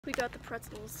We got the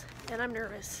pretzels, and I'm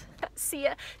nervous. See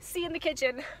ya in the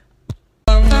kitchen.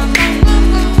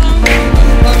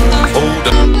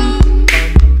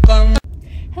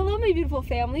 Hello my beautiful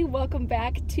family, welcome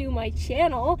back to my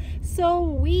channel. So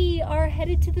we are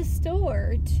headed to the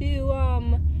store to,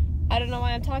 I don't know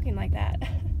why I'm talking like that.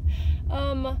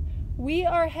 We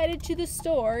are headed to the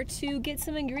store to get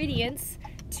some ingredients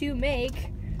to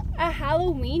make a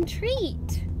Halloween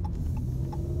treat.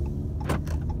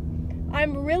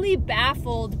 I'm really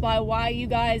baffled by why you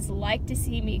guys like to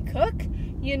see me cook.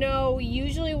 You know,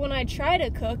 usually when I try to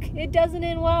cook, it doesn't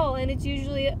end well and it's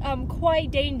usually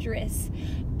quite dangerous.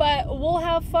 But we'll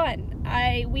have fun.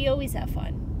 We always have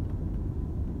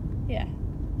fun. Yeah.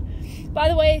 By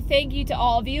the way, thank you to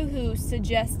all of you who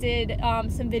suggested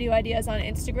some video ideas on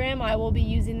Instagram. I will be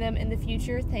using them in the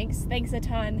future. Thanks a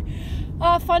ton.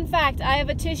 Fun fact, I have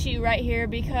a tissue right here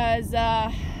because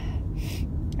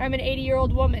I'm an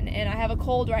 80-year-old woman and I have a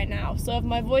cold right now. So if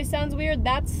my voice sounds weird,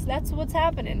 that's what's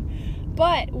happening.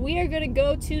 But we are gonna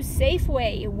go to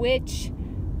Safeway, which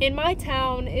in my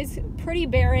town is pretty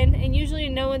barren and usually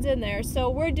no one's in there.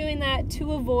 So we're doing that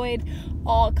to avoid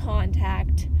all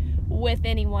contact with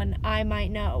anyone I might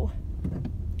know.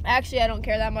 Actually, I don't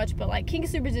care that much, but like King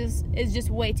Soopers is just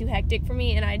way too hectic for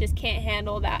me and I just can't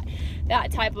handle that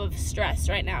type of stress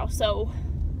right now. So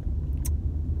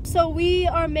we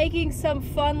are making some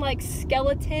fun like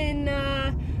skeleton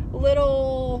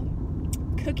little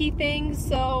cookie things,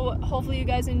 so hopefully you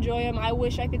guys enjoy them. I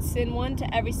wish I could send one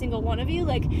to every single one of you,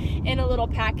 like in a little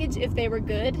package if they were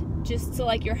good, just to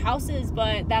like your houses,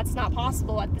 but that's not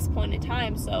possible at this point in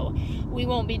time, so we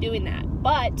won't be doing that.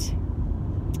 But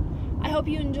I hope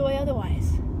you enjoy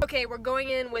otherwise. Okay, we're going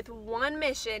in with one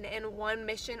mission and one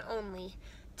mission only: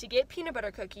 to get peanut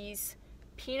butter cookies,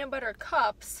 peanut butter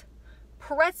cups,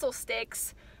 pretzel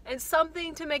sticks, and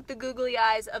something to make the googly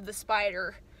eyes of the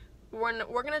spider.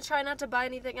 We're gonna try not to buy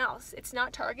anything else. It's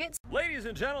not Target. Ladies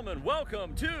and gentlemen,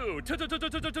 welcome to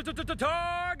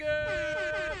Target!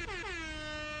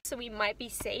 So we might be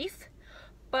safe,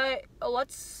 but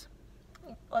let's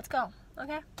go,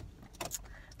 okay?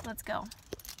 Let's go.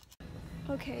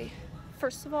 Okay,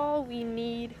 first of all, we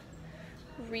need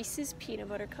Reese's peanut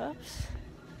butter cups,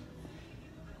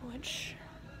 which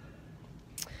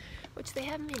they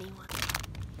have mini ones.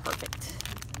 Perfect.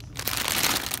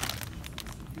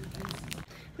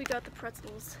 We got the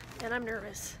pretzels, and I'm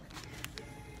nervous.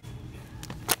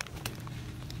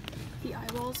 The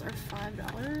eyeballs are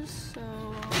 $5, so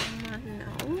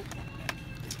no.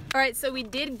 Alright, so we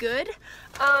did good.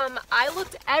 I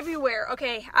looked everywhere.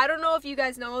 Okay, I don't know if you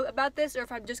guys know about this or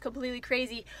if I'm just completely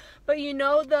crazy, but you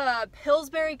know the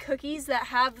Pillsbury cookies that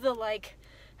have the like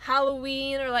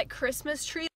Halloween or like Christmas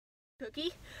tree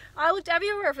cookie? I looked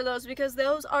everywhere for those because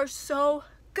those are so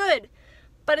good.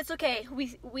 But it's okay.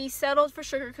 We settled for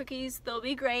sugar cookies. They'll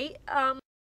be great.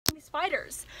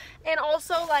 Spiders. And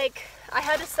also, like, I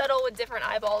had to settle with different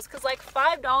eyeballs because like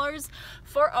 $5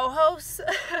 for ojos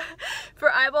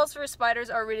for eyeballs for spiders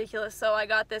are ridiculous. So I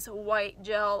got this white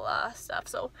gel stuff.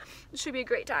 So it should be a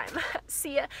great time.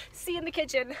 See ya in the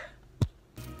kitchen.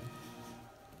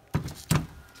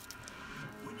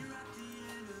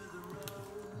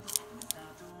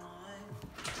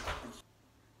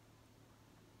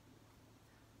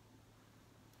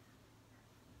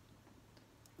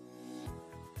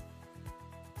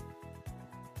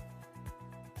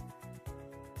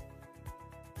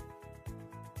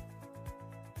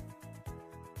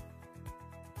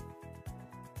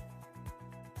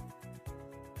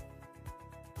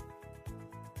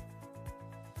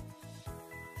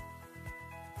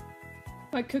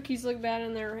 My cookies look bad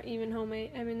and they're even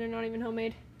homemade. I mean, they're not even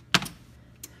homemade.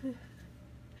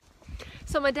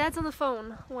 So my dad's on the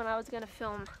phone when I was gonna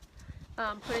film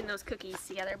putting those cookies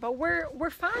together, but we're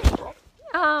fine.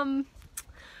 I'll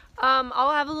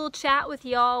have a little chat with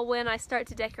y'all when I start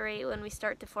to decorate, when we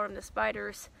start to form the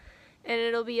spiders, and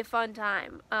it'll be a fun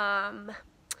time.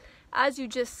 As you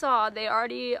just saw, they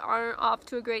already aren't off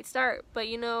to a great start, but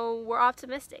you know, we're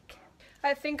optimistic.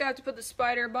 I think I have to put the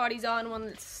spider bodies on when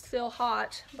it's still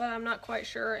hot, but I'm not quite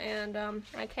sure, and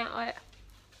I can't let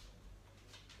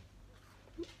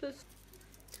this.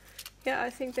 Yeah, I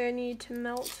think they need to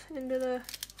melt into the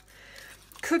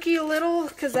cookie a little,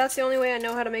 because that's the only way I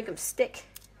know how to make them stick,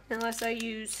 unless I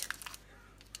use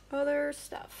other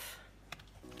stuff.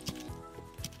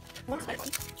 One side one.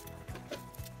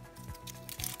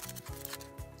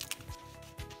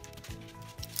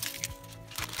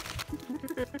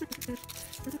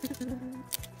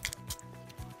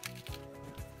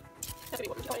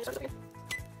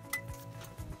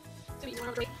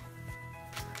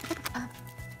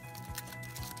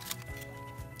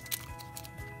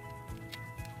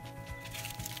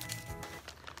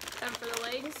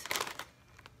 legs.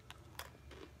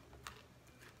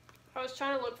 I was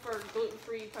trying to look for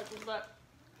gluten-free pretzels, but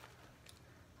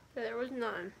there was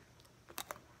none.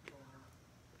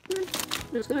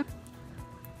 Just gonna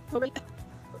open.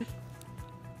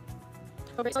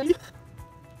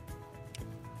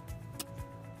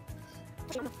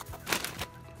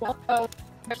 Well,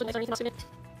 actually, is there anything else in it?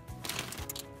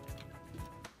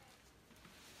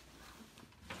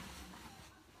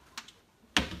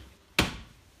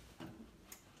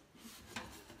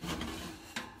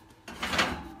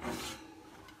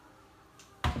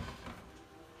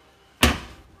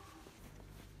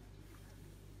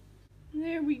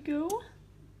 There we go.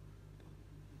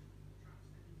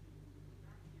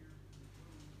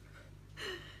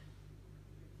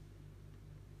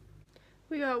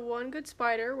 We got one good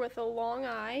spider with a long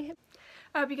eye.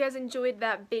 I hope you guys enjoyed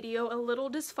that video. A little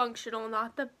dysfunctional,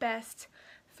 not the best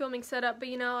filming setup, but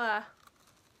you know, I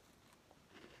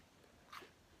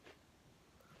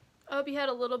hope you had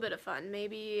a little bit of fun.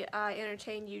 Maybe I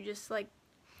entertained you just like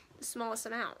the smallest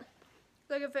amount.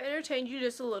 Like if it entertained you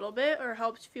just a little bit or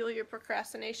helped fuel your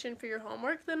procrastination for your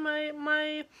homework, then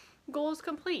my goal is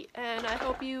complete. And I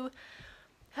hope you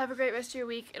have a great rest of your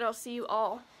week, and I'll see you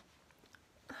all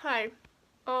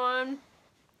on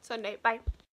Sunday. Bye.